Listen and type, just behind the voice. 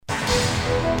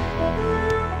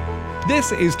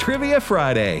This is Trivia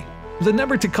Friday. The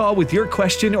number to call with your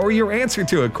question or your answer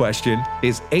to a question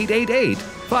is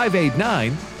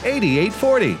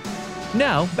 888-589-8840.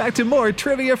 Now, back to more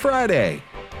Trivia Friday.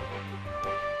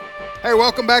 Hey,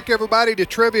 welcome back, everybody, to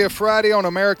Trivia Friday on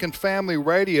American Family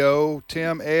Radio.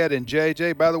 Tim, Ed, and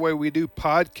JJ. By the way, we do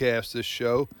podcast this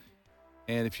show,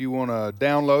 and if you want to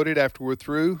download it after we're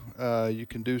through, you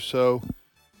can do so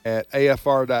at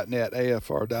afr.net.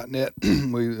 afr.net.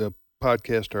 We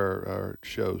podcast our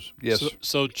shows. Yes.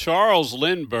 So Charles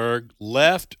Lindbergh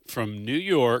left from New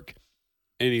York,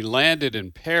 and he landed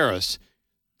in Paris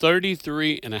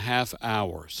 33 and a half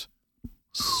hours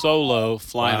solo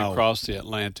flying across the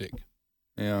Atlantic.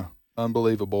 Yeah,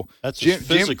 unbelievable. That's as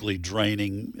physically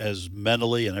draining as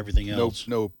mentally and everything else.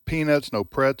 No peanuts, no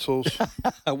pretzels.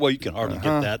 Well, you can hardly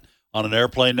get that on an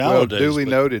airplane Well, nowadays. duly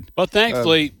noted. But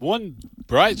thankfully, one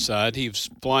bright side, he was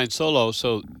flying solo,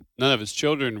 so none of his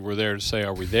children were there to say,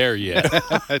 "Are we there yet?"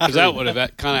 Because that would have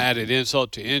kind of added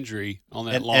insult to injury on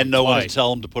that long and no one flight. to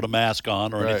tell him to put a mask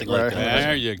on or anything like that.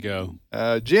 There you go.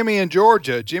 Jimmy in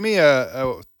Georgia. Jimmy,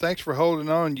 thanks for holding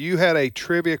on. You had a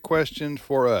trivia question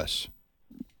for us.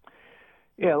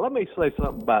 Yeah, let me say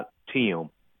something about Tim.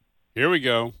 Here we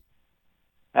go.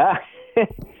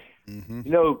 You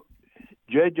know,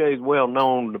 JJ is well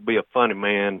known to be a funny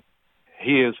man.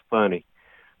 He is funny.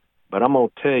 But I'm going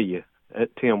to tell you,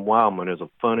 that Tim Wildman is a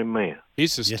funny man.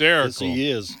 He's hysterical. Yes,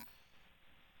 he is.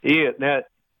 Yeah, now,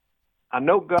 I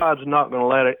know God's not going to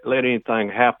let anything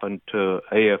happen to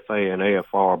AFA and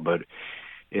AFR, but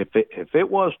if it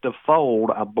was to fold,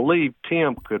 I believe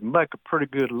Tim could make a pretty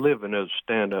good living as a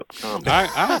stand-up comic.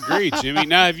 I agree, Jimmy.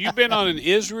 Now, have you been on an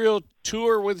Israel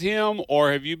tour with him,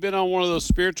 or have you been on one of those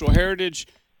spiritual heritage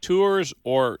tours,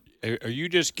 or are you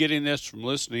just getting this from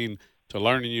listening to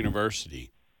Learning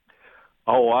University?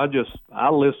 Oh, I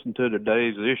listen to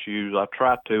today's issues. I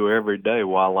try to every day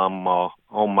while I'm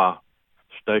on my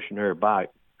stationary bike.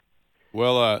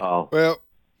 Well,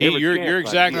 you're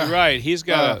exactly right. He's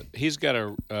got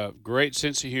a great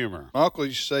sense of humor. My uncle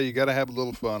used to say you got to have a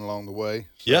little fun along the way.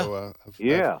 So, I've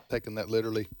taken that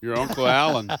literally. Your Uncle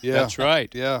Alan. Yeah. That's right.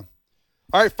 Yeah.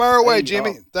 All right, fire away,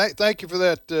 Jimmy. Thank you for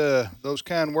that. Those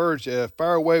kind words.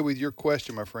 Fire away with your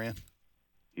question, my friend.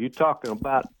 You talking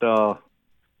about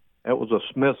that was a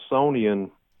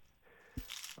Smithsonian.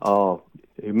 You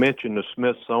mentioned the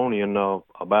Smithsonian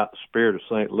about the Spirit of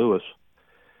St. Louis.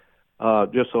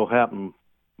 Just so happened,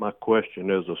 my question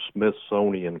is a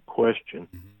Smithsonian question.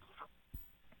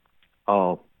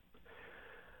 Apollo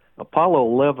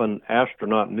 11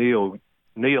 astronaut Neil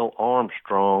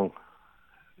Armstrong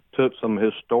took some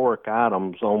historic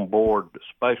items on board the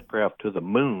spacecraft to the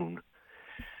moon.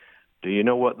 Do you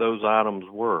know what those items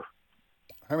were?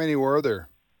 How many were there?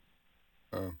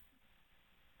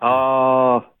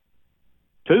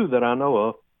 Two that I know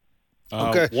of.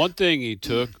 Okay. One thing he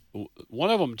took, one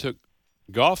of them took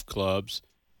golf clubs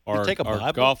or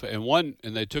golf,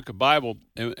 and they took a Bible,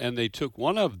 and they took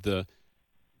one of the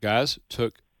guys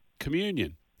took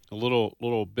communion, a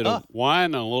little bit of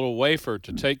wine and a little wafer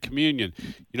to take communion.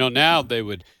 You know, now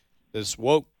this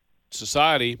woke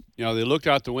society, you know, they looked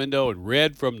out the window and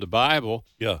read from the Bible.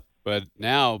 Yeah. But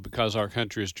now, because our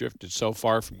country has drifted so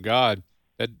far from God,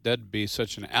 that'd be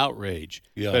such an outrage.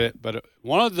 Yeah. But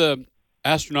one of the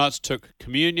astronauts took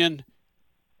communion,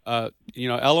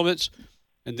 elements,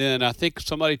 and then I think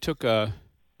somebody took a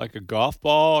golf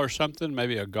ball or something,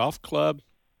 maybe a golf club.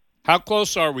 How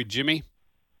close are we, Jimmy?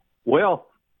 Well,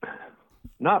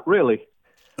 not really.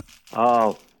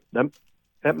 That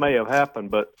may have happened,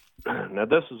 but now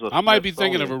this is I might be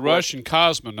thinking of a Russian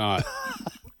cosmonaut.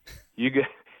 You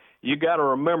got to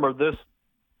remember this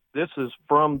is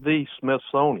from the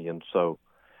Smithsonian. So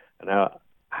now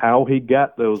how he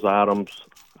got those items,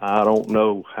 I don't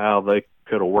know how they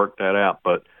could have worked that out,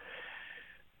 but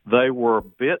they were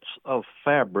bits of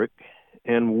fabric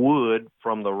and wood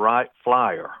from the Wright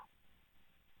Flyer.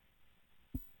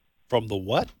 From the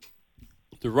what?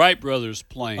 The Wright brothers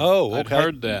plane. Oh, okay. I'd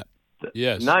heard that.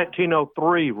 Yes.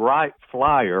 1903 Wright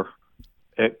Flyer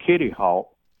at Kitty Hawk.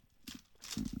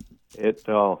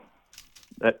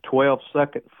 That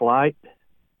 12-second flight,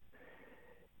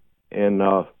 and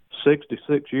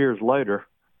 66 years later,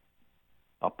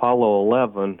 Apollo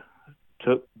 11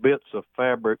 took bits of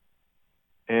fabric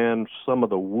and some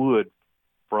of the wood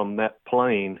from that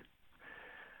plane,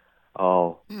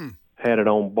 had it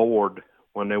on board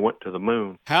when they went to the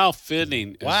moon. How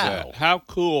fitting is Wow. that? How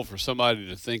cool for somebody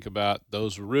to think about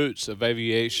those roots of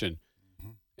aviation.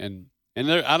 And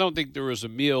there, I don't think there was a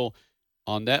meal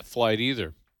on that flight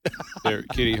either. There at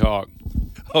Kitty Hawk.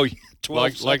 Oh, yeah,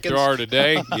 12 like there seconds. are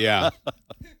today. Yeah.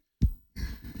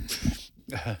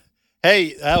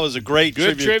 Hey, that was a great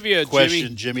trivia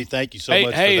question, Jimmy. Thank you so much for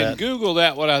that. Hey, and Google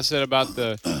that, what I said about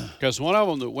because one of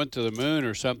them that went to the moon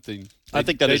or something. I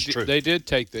think that is true. They did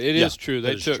take it is true.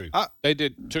 They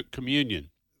took communion.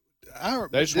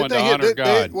 They just wanted to honor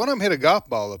God. One of them hit a golf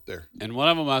ball up there. And one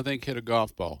of them, I think, hit a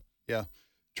golf ball. Yeah.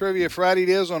 Trivia Friday it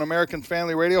is on American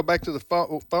Family Radio. Back to the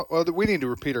phone. Well, we need to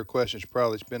repeat our questions.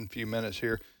 Probably it's been a few minutes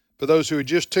here. For those who are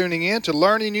just tuning in to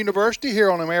Learning University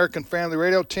here on American Family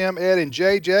Radio, Tim, Ed, and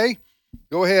JJ.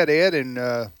 Go ahead, Ed, and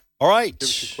all right. give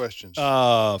us your questions.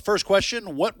 First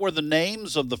question, what were the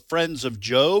names of the friends of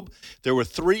Job? There were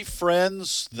 3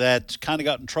 friends that kind of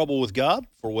got in trouble with God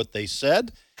for what they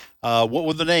said. What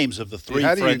were the names of the 3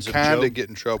 friends of Job? How do you kind of get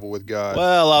in trouble with God?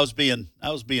 Well, I was being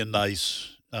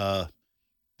nice. Those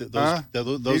Either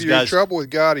guys, you're in trouble with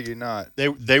God or you're not.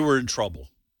 They were in trouble.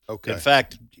 Okay. In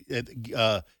fact,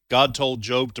 God told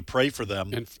Job to pray for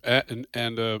them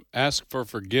and ask for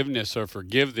forgiveness or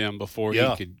forgive them before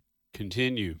he could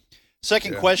continue.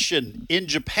 Second question. In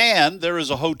Japan, there is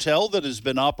a hotel that has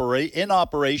been in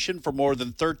operation for more than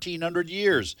 1,300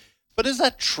 years. But is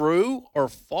that true or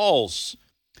false?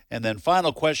 And then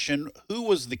final question. Who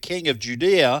was the king of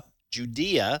Judea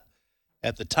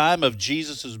at the time of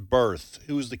Jesus' birth?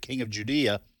 Who was the king of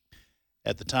Judea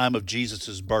at the time of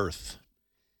Jesus' birth?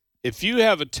 If you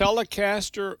have a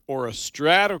Telecaster or a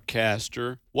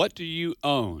Stratocaster, what do you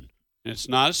own? And it's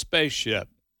not a spaceship.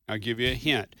 I'll give you a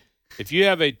hint. If you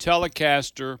have a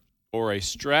Telecaster or a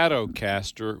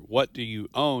Stratocaster, what do you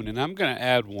own? And I'm going to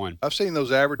add one. I've seen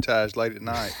those advertised late at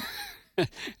night.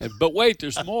 But wait,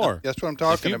 there's more. That's what I'm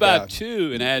talking about. If you buy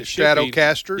 2 and add shipping.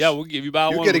 Stratocasters? Yeah, we'll give you buy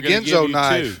one. You get a Ginzo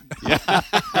knife.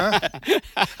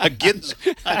 A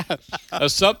Ginzo.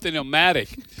 Something-o-matic.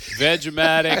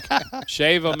 Veg-o-matic,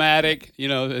 shave-o-matic.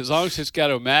 As long as it's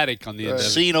got o-matic on the end of it.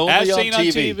 Seen only on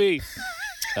TV.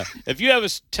 If you have a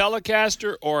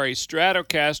Telecaster or a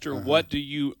Stratocaster, what do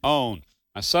you own?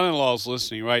 My son-in-law is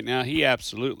listening right now. He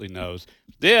absolutely knows.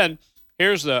 Then,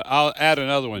 I'll add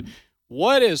another one.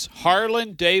 What is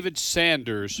Harlan David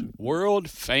Sanders world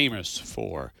famous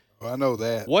for? Well, I know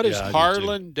that. What is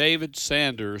Harlan David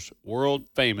Sanders world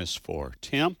famous for?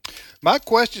 Tim? My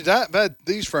questions, I've had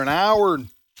these for an hour and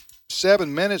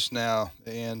 7 minutes now,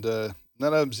 and none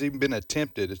of them's even been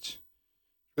attempted. It's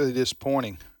really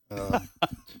disappointing.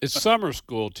 It's summer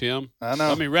school, Tim. I know.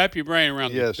 Let me wrap your brain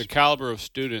around the caliber of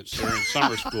students that are in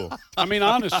summer school. I mean,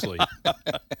 honestly.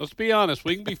 Let's be honest.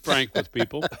 We can be frank with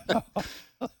people.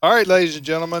 All right, ladies and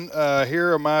gentlemen,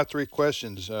 here are my 3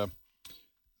 questions.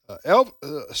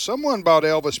 Someone bought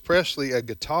Elvis Presley a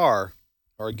guitar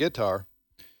in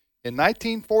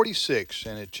 1946,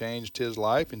 and it changed his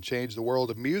life and changed the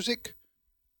world of music.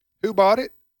 Who bought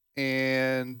it?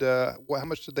 And how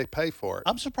much did they pay for it?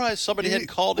 I'm surprised somebody hadn't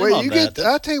called in on that.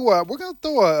 I'll tell you what, we're going to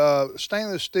throw a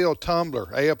stainless steel tumbler,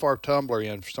 AFR tumbler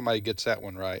in if somebody gets that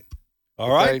one right. All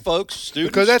right, folks,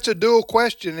 students. Because that's a dual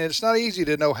question, and it's not easy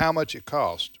to know how much it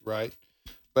cost, right?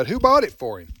 But who bought it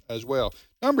for him as well?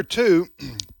 Number 2,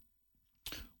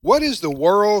 what is the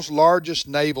world's largest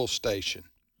naval station?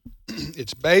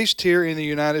 It's based here in the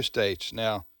United States.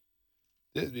 Now,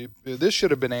 this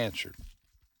should have been answered,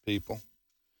 people.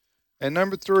 And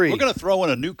number 3. We're going to throw in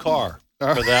a new car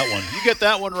for that one. You get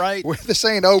that one right? This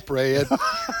ain't Oprah, Ed.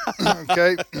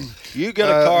 Okay? You get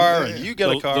a car, and you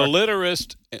get a car. The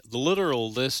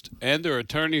literalist and their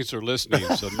attorneys are listening.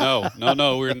 So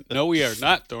no, we are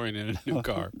not throwing in a new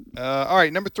car. All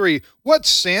right, number 3. What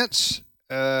sense,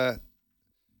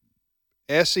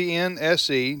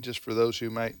 S-E-N-S-E, just for those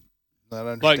who might not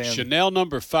understand. Like Chanel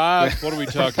number 5? What are we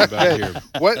talking about here?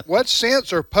 What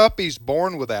sense are puppies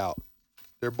born without?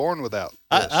 They're born without.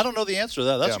 I don't know the answer to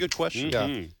that. That's a good question.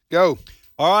 Mm-hmm. Yeah. Go.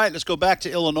 All right, let's go back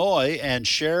to Illinois, and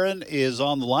Sharon is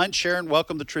on the line. Sharon,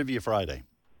 welcome to Trivia Friday.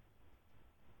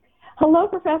 Hello,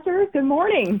 Professor. Good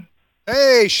morning.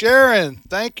 Hey, Sharon.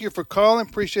 Thank you for calling.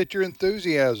 Appreciate your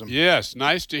enthusiasm. Yes,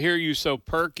 nice to hear you so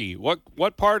perky.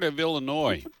 What part of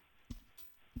Illinois?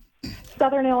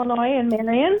 Southern Illinois and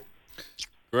Marion.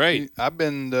 Great. I've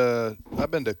been to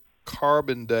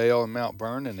Carbondale and Mount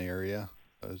Vernon area.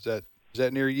 Is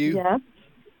that near you? Yes.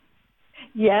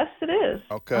 Yes, it is.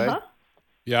 Okay. Uh-huh.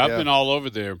 Yeah, I've been all over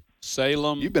there.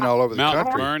 Salem. You've been all over the Mount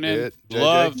country. Mount Vernon.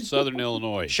 Love Southern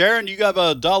Illinois. Sharon, you got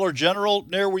a Dollar General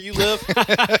near where you live?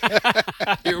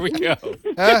 Here we go.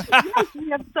 Yes, we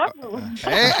have several.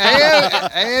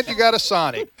 And you got a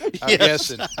Sonic. I'm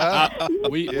guessing.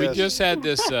 We just had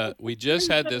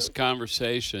this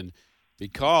conversation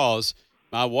because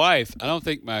my wife. I don't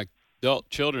think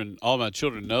all my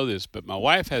children know this, but my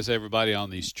wife has everybody on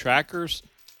these trackers,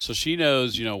 so she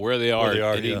knows where they are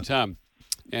at any time.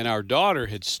 And our daughter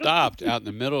had stopped out in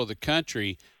the middle of the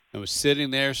country and was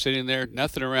sitting there,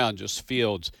 nothing around, just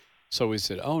fields. So we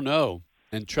said, oh, no,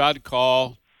 and tried to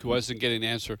call, wasn't getting an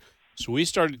answer. So we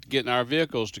started getting our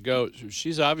vehicles to go.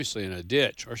 She's obviously in a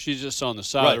ditch, or she's just on the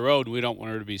side of the road, and we don't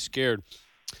want her to be scared.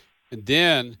 And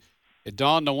then it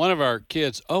dawned on one of our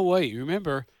kids, oh, wait, you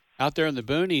remember out there in the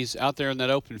boonies, out there in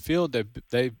that open field,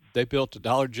 they built a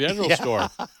Dollar General store.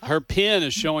 Her pin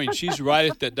is showing she's right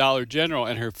at that Dollar General,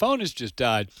 and her phone has just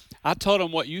died. I told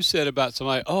them what you said about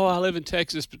somebody. Oh, I live in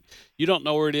Texas, but you don't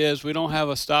know where it is. We don't have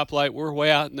a stoplight. We're way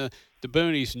out in the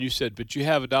boonies. And you said, but you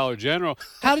have a Dollar General.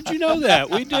 How did you know that?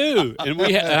 We do. And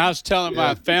and I was telling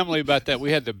my family about that.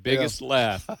 We had the biggest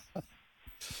laugh.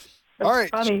 All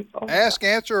right. Ask,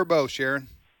 answer, or both, Sharon?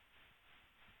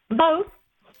 Both.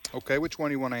 Okay, which one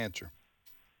do you want to answer?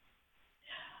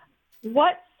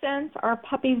 What sense are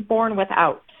puppies born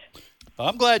without?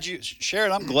 I'm glad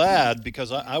Sharon, I'm glad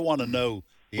because I want to know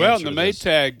the answer to the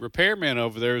Maytag repairman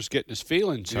over there is getting his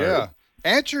feelings hurt. Yeah.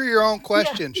 Answer your own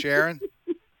question, Sharon.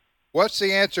 What's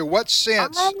the answer? What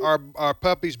sense are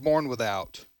puppies born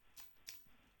without?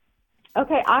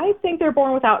 Okay, I think they're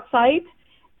born without sight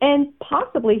and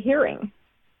possibly hearing.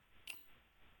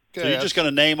 Okay, so you're just going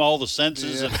to name all the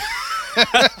senses? Yeah.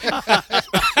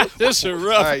 This is a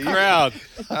rough crowd,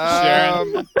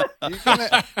 Sharon.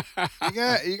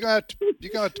 You're gonna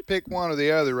have to pick one or the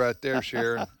other right there,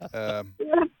 Sharon.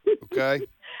 Okay.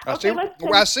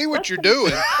 I see what you're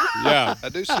doing. Yeah, I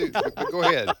do see. Go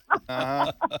ahead.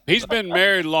 Uh-huh. He's been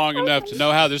married long enough to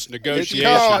know how this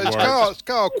negotiation works. It's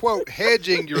called, quote,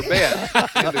 hedging your bet.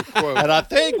 Quote. And I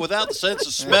think without the sense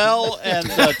of smell and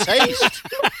taste.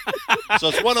 So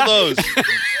it's one of those.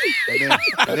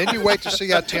 And then you wait to see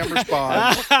how Tim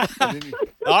responds. All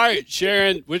right,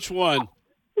 Sharon, which one?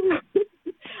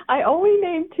 I only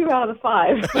named 2 out of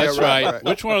 5. That's right.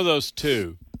 Which one of those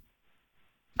 2?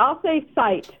 I'll say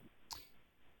sight.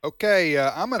 Okay,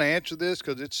 I'm going to answer this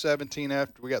because it's 17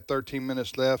 after. We got 13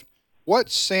 minutes left.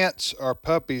 What sense are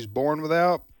puppies born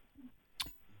without?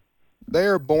 They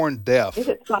are born deaf. Is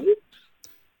it sight?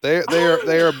 They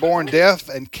are born deaf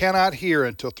and cannot hear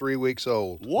until 3 weeks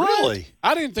old. Really?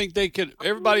 I didn't think they could.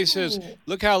 Everybody says,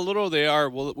 look how little they are.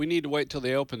 Well, we need to wait till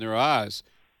they open their eyes.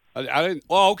 I didn't.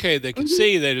 Well, okay, they can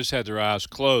see. They just had their eyes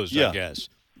closed, I guess.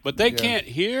 But they can't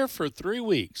hear for 3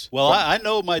 weeks. Well, I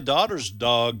know my daughter's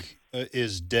dog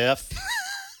is deaf,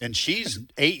 and she's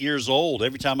 8 years old.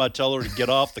 Every time I tell her to get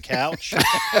off the couch,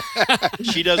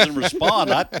 she doesn't respond.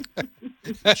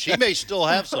 She may still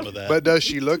have some of that. But does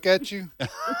she look at you?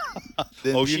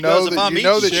 Then she does if I'm eating. You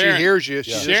know that she hears you.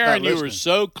 She's Sharon, you were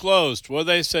so close. What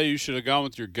they say you should have gone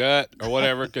with your gut or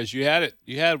whatever because you had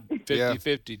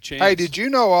 50-50 chance. Hey, did you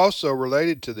know also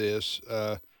related to this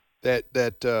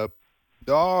that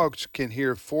dogs can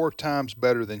hear 4 times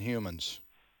better than humans?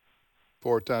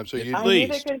 4 times. So at least. least. I knew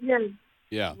they could hear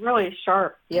really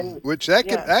sharp. Yeah. Which that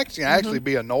can actually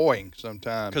be annoying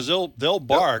sometimes. Because they'll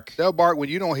bark. They'll bark when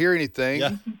you don't hear anything.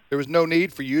 Yeah. There was no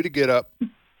need for you to get up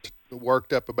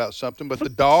worked up about something, but the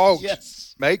dog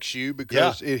makes you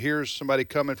because it hears somebody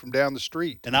coming from down the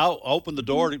street. And I'll open the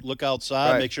door to look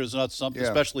outside, make sure there's not something,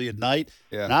 especially at night.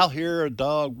 Yeah. And I'll hear a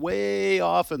dog way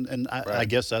off, and I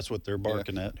guess that's what they're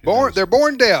barking at. They're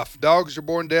born deaf. Dogs are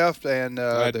born deaf, and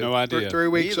I had no idea. 3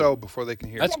 weeks old before they can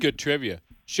hear. That's good trivia.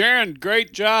 Sharon,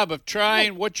 great job of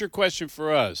trying. What's your question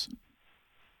for us?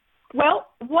 Well,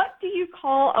 what do you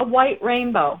call a white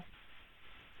rainbow?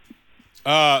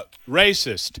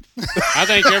 Racist. I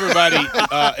think everybody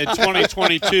in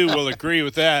 2022 will agree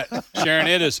with that. Sharon,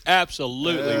 it is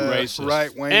absolutely racist.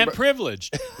 Right, Wayne, and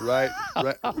privileged. Right.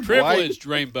 Privileged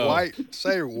rainbow.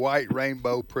 Say white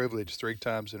rainbow privilege 3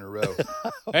 times in a row.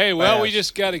 Hey, well, we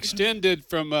just got extended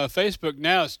from Facebook.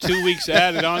 Now it's 2 weeks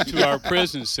added on to our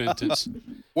prison sentence.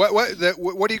 What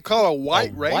do you call a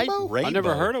white rainbow? White rainbow? I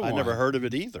never heard of one. I never heard of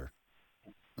it either.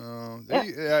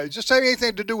 Just say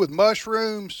anything to do with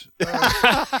mushrooms,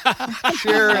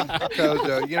 Sharon,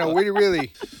 because we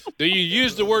really. Do you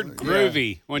use the word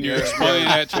groovy when you're explaining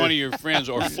that to one of your friends,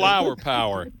 or flower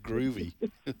power? Groovy.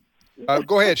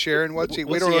 Go ahead, Sharon. What's the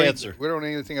answer? We don't know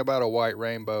anything about a white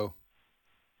rainbow.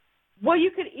 Well,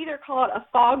 you could either call it a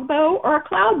fog bow or a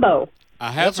cloud bow. I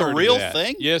have That's a real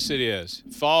thing? Yes, it is.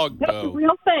 Fog bow. That's a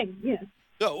real thing, yes.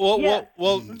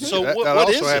 Well. So that what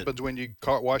also is happens when you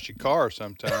wash your car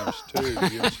sometimes too.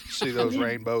 You see those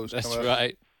rainbows. That's come up.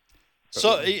 right.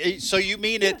 So you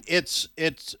mean it's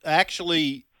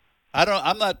actually?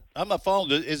 I'm not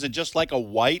following. Is it just like a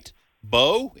white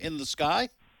bow in the sky?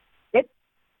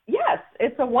 Yes,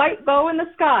 it's a white bow in the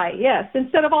sky. Yes,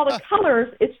 instead of all the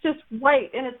colors, it's just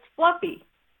white and it's fluffy.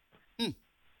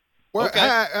 Well,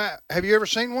 have you ever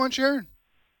seen one, Sharon?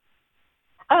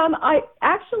 I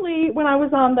actually, when I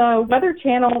was on the Weather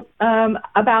Channel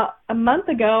about a month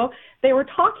ago, they were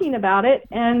talking about it,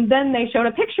 and then they showed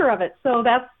a picture of it. So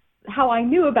that's how I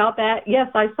knew about that. Yes,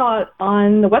 I saw it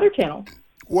on the Weather Channel.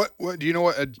 What do you know?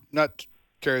 What not to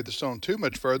carry this on too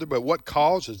much further, but what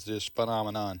causes this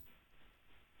phenomenon?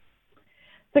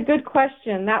 It's a good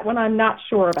question. That one I'm not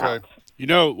sure about. Okay. You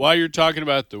know, while you're talking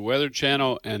about the Weather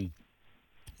Channel and,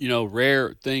 you know,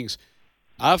 rare things,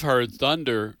 I've heard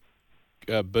thunder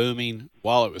booming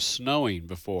while it was snowing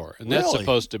before, and that's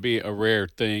supposed to be a rare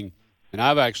thing. And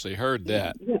I've actually heard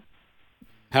that. Yeah.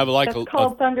 That's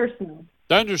called thundersnow.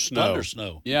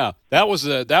 Thundersnow. Yeah, that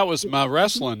was my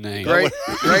wrestling name. Great.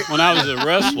 When I was a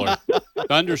wrestler.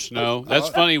 Thundersnow. That's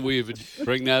funny we would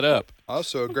bring that up.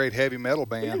 Also a great heavy metal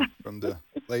band from the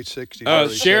late 60s.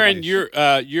 Early Sharon,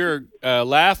 70s. your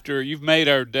laughter, you've made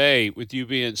our day with you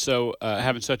being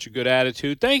having such a good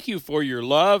attitude. Thank you for your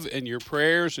love and your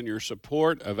prayers and your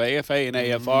support of AFA and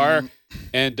AFR.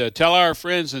 And tell our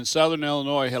friends in Southern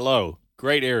Illinois hello.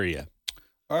 Great area.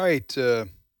 All right.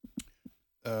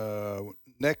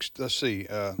 Next, let's see.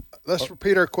 Let's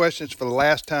repeat our questions for the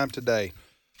last time today.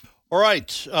 All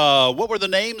right. What were the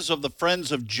names of the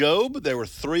friends of Job? There were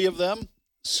 3 of them.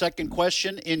 Second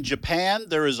question. In Japan,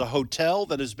 there is a hotel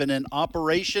that has been in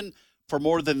operation for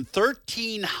more than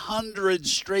 1,300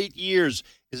 straight years.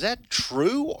 Is that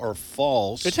true or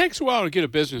false? It takes a while to get a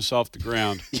business off the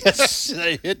ground. Yes,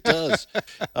 it does.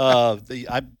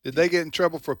 Did they get in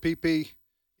trouble for PPE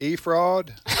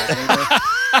fraud?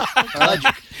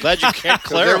 Glad you can't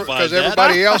clarify because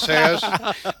everybody else has.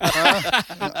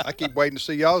 I keep waiting to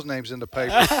see y'all's names in the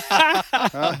paper.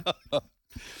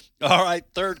 All right,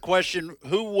 third question.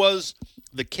 Who was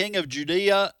the king of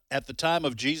Judea at the time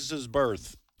of Jesus'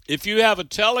 birth? If you have a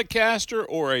Telecaster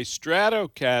or a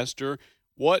Stratocaster,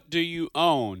 what do you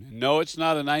own? No, it's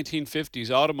not a 1950s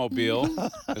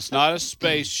automobile. It's not a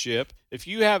spaceship. If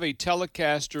you have a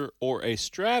Telecaster or a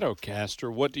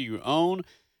Stratocaster, what do you own?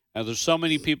 Now, there's so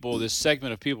many people, this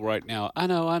segment of people right now. I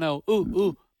know.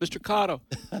 Ooh, Mr. Cotto.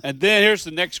 And then here's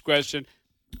the next question.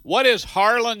 What is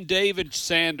Harlan David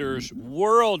Sanders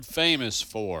world famous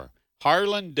for?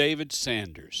 Harlan David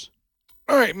Sanders.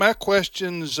 All right, my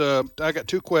questions, I got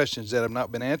 2 questions that have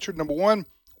not been answered. Number 1,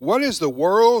 what is the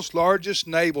world's largest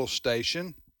naval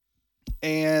station?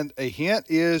 And a hint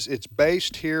is it's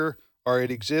based here, or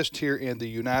it exists here in the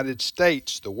United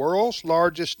States, the world's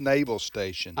largest naval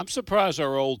station. I'm surprised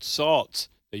our old salts,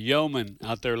 the yeomen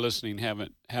out there listening,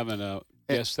 haven't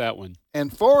guessed that one.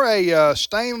 And for a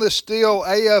stainless steel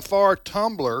AFR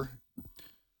tumbler,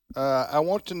 I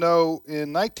want to know,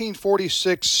 in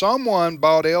 1946, someone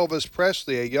bought Elvis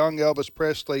Presley, a young Elvis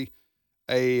Presley,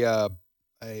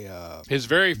 his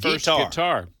very first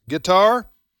guitar,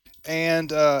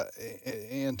 and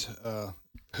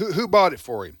who bought it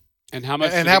for him? And how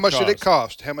much? Did it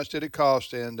cost? How much did it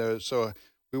cost? And so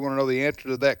we want to know the answer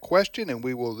to that question, and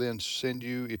we will then send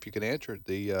you, if you can answer it,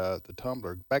 the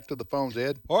tumbler. Back to the phones,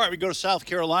 Ed. All right, we go to South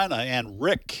Carolina, and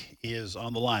Rick is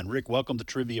on the line. Rick, welcome to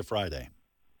Trivia Friday.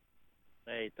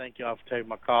 Hey, thank y'all for taking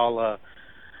my call.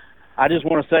 I just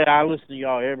want to say I listen to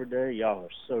y'all every day. Y'all are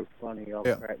so funny. Y'all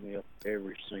crack me up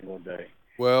every single day.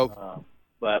 Well,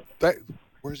 but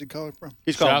where's he calling from?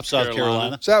 He's calling from South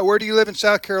Carolina. So, where do you live in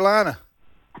South Carolina,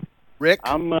 Rick?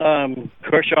 I'm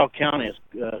Kershaw County,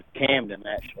 Camden,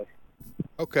 actually.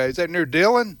 Okay, is that near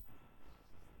Dillon?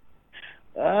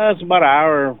 It's about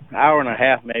an hour and a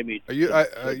half, maybe. Are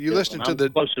you listening to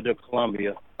closer to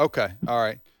Columbia? Okay, all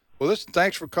right. Well, listen,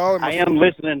 thanks for calling. I am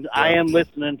listening. I am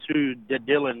listening to the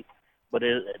Dillon, but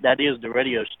that is the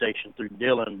radio station through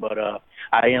Dillon. But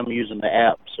I am using the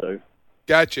app. So.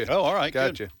 Gotcha. Oh, all right.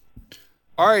 Gotcha. Good.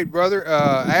 All right, brother.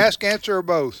 Ask, answer, or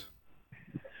both?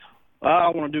 I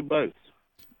want to do both.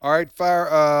 All right,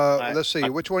 fire. Let's see.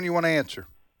 Which one you want to answer?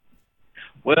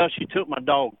 Well, she took my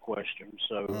dog question.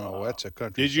 So. That's a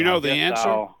country. Did you know the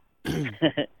answer?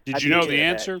 Did you know the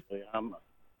answer?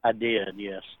 I did.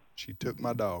 Yes. She took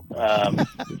my dog.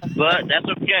 But that's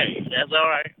okay. That's all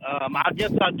right. I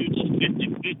guess I'll do just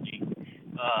 50-50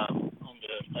 on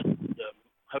the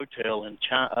hotel in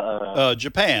China.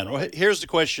 Japan. Well, here's the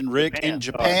question, Rick. In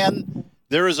Japan,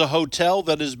 there is a hotel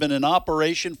that has been in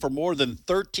operation for more than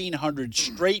 1,300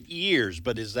 straight years.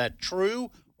 But is that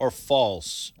true or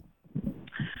false?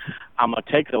 I'm going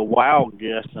to take a wild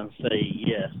guess and say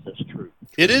yes, that's true.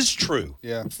 It is true.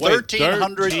 Yeah.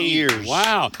 1,300 years.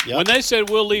 Wow. Yep. When they said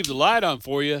we'll leave the light on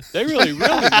for you, they really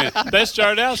meant. They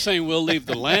started out saying we'll leave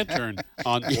the lantern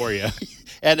on for you.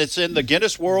 And it's in the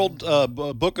Guinness World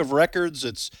Book of Records.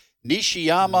 It's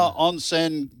Nishiyama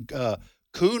Onsen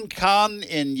Kunkan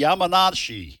in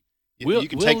Yamanashi You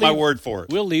can take my word for it.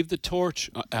 We'll leave the torch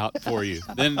out for you.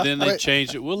 Then they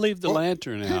changed it. We'll leave the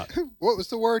lantern out. What was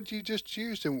the word you just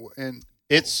used? And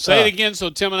say it again so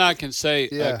Tim and I can say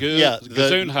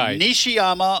Gesundheit.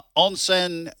 Nishiyama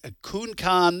Onsen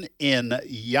Kunkan in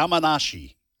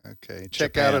Yamanashi. Okay,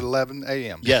 check Japan. out at 11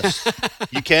 a.m. Yes,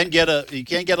 you can get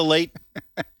a late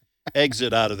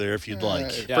exit out of there if you'd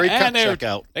like. Yeah, and check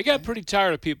out. They got pretty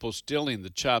tired of people stealing the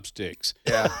chopsticks.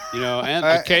 Yeah, and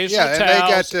occasional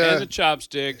towels and the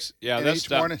chopsticks. Yeah,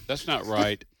 that's not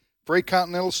right. Free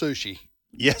continental sushi.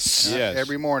 Yes,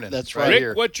 every morning. That's right. Rick,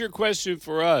 here. what's your question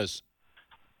for us?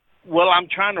 Well, I'm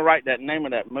trying to write that name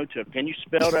of that motel. Can you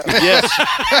spell that? Yes.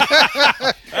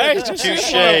 Hey,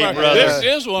 touche, brother. This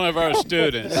is one of our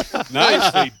students.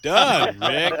 Nicely done,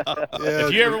 Rick. Yeah,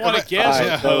 if you ever want to guess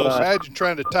it, post. Imagine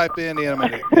trying to type in him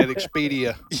at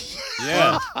Expedia.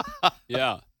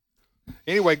 Yeah.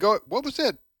 Anyway, what was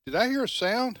that? Did I hear a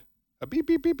sound? A beep,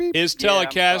 beep, beep, beep? His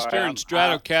Telecaster and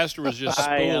Stratocaster was just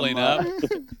spooling up.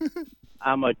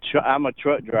 I'm a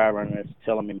truck driver, and it's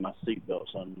telling me my seatbelt's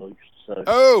unloosed. So.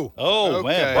 Oh,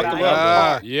 man. Buckle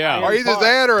up. Yeah. Or either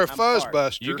that or a fuzz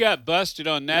buster. You got busted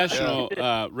on national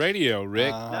radio, Rick.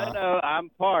 No, I'm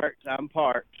parked.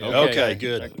 Okay,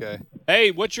 good. Okay. Hey,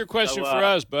 what's your question for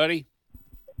us, buddy?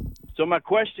 So my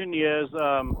question is,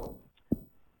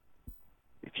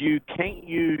 if you can't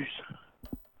use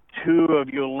two of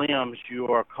your limbs, you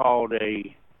are called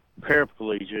a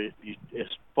paraplegic.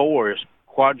 It's four is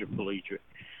quadriplegic.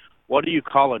 What do you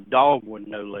call a dog with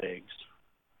no legs?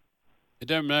 It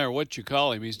doesn't matter what you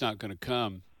call him; he's not going to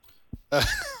come.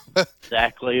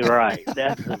 Exactly right.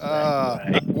 That's exactly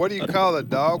right. What do you call a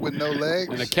dog with no legs?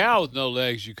 And a cow with no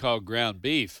legs, you call ground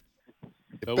beef.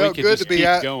 But felt we could good just to be keep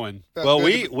out- going. Well,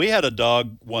 we had a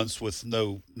dog once with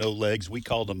no legs. We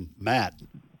called him Matt.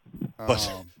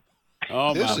 But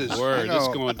Oh, This my is, word. It's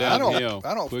going downhill.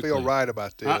 I don't quickly. feel right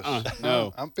about this.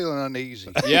 No. I'm feeling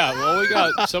uneasy. Yeah, well, we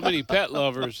got so many pet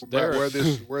lovers. About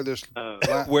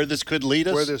where this could lead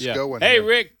us. Where this going? Hey, here.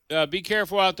 Rick, be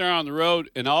careful out there on the road.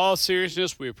 In all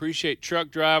seriousness, we appreciate truck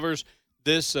drivers.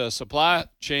 This supply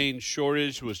chain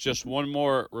shortage was just one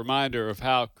more reminder of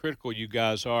how critical you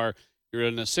guys are. You're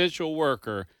an essential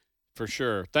worker for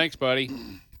sure. Thanks, buddy.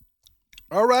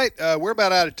 All right, we're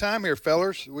about out of time here,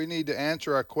 fellers. We need to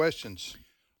answer our questions.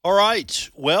 All right.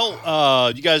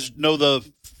 Well, you guys know the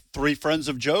three friends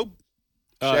of Job?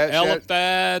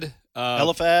 Eliphaz.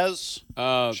 Eliphaz.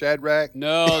 Shadrach.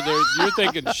 No, you're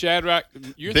thinking Shadrach.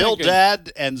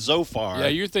 Bildad and Zophar. Yeah,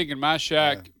 you're thinking my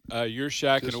shack, your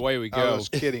shack, and away we go. I was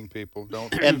kidding, people.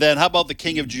 Don't. And then how about the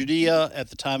king of Judea at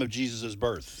the time of Jesus'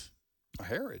 birth?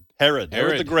 Herod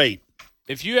the Great.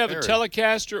 If you have a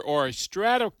Telecaster or a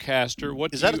Stratocaster,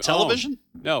 what is that? A television?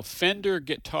 Own? No, Fender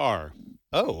guitar.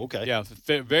 Oh, okay. Yeah,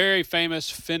 very famous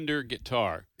Fender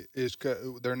guitar. Is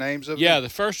their names of Yeah, them? the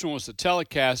first one was the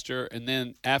Telecaster, and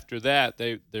then after that,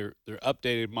 their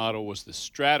updated model was the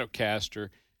Stratocaster.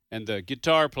 And the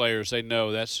guitar players, they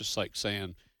know that's just like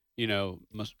saying,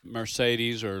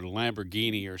 Mercedes or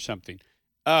Lamborghini or something.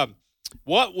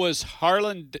 What was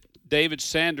Harlan David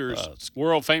Sanders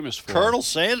world famous for? Colonel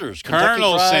Sanders.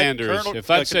 Colonel Sanders. Colonel, if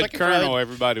I said Colonel, Fried,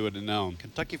 everybody would have known.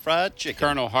 Kentucky Fried Chicken.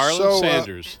 Colonel Harlan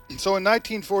Sanders. So in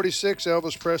 1946,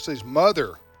 Elvis Presley's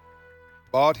mother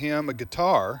bought him a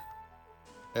guitar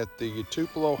at the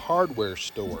Tupelo hardware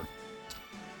store.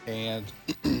 And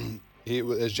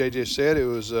as JJ said, it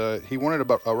was he wanted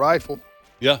a rifle.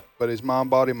 Yeah. But his mom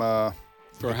bought him a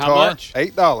For guitar, how much?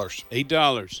 $8.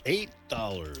 $8.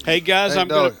 Hey guys, I'm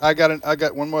going to I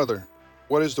got one other.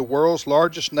 What is the world's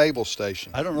largest naval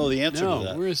station? I don't know the answer to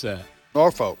that. Where is that?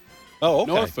 Norfolk. Oh,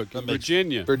 okay. Norfolk,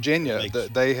 Virginia. Virginia.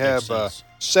 They have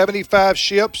 75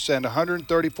 ships and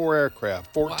 134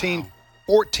 aircraft,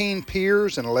 14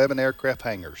 piers, and 11 aircraft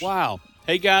hangars. Wow.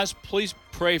 Hey, guys, please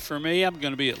pray for me. I'm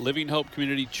going to be at Living Hope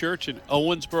Community Church in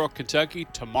Owensboro, Kentucky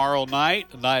tomorrow night,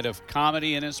 a night of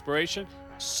comedy and inspiration,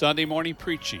 Sunday morning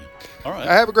preaching. All right.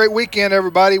 Have a great weekend,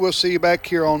 everybody. We'll see you back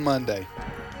here on Monday.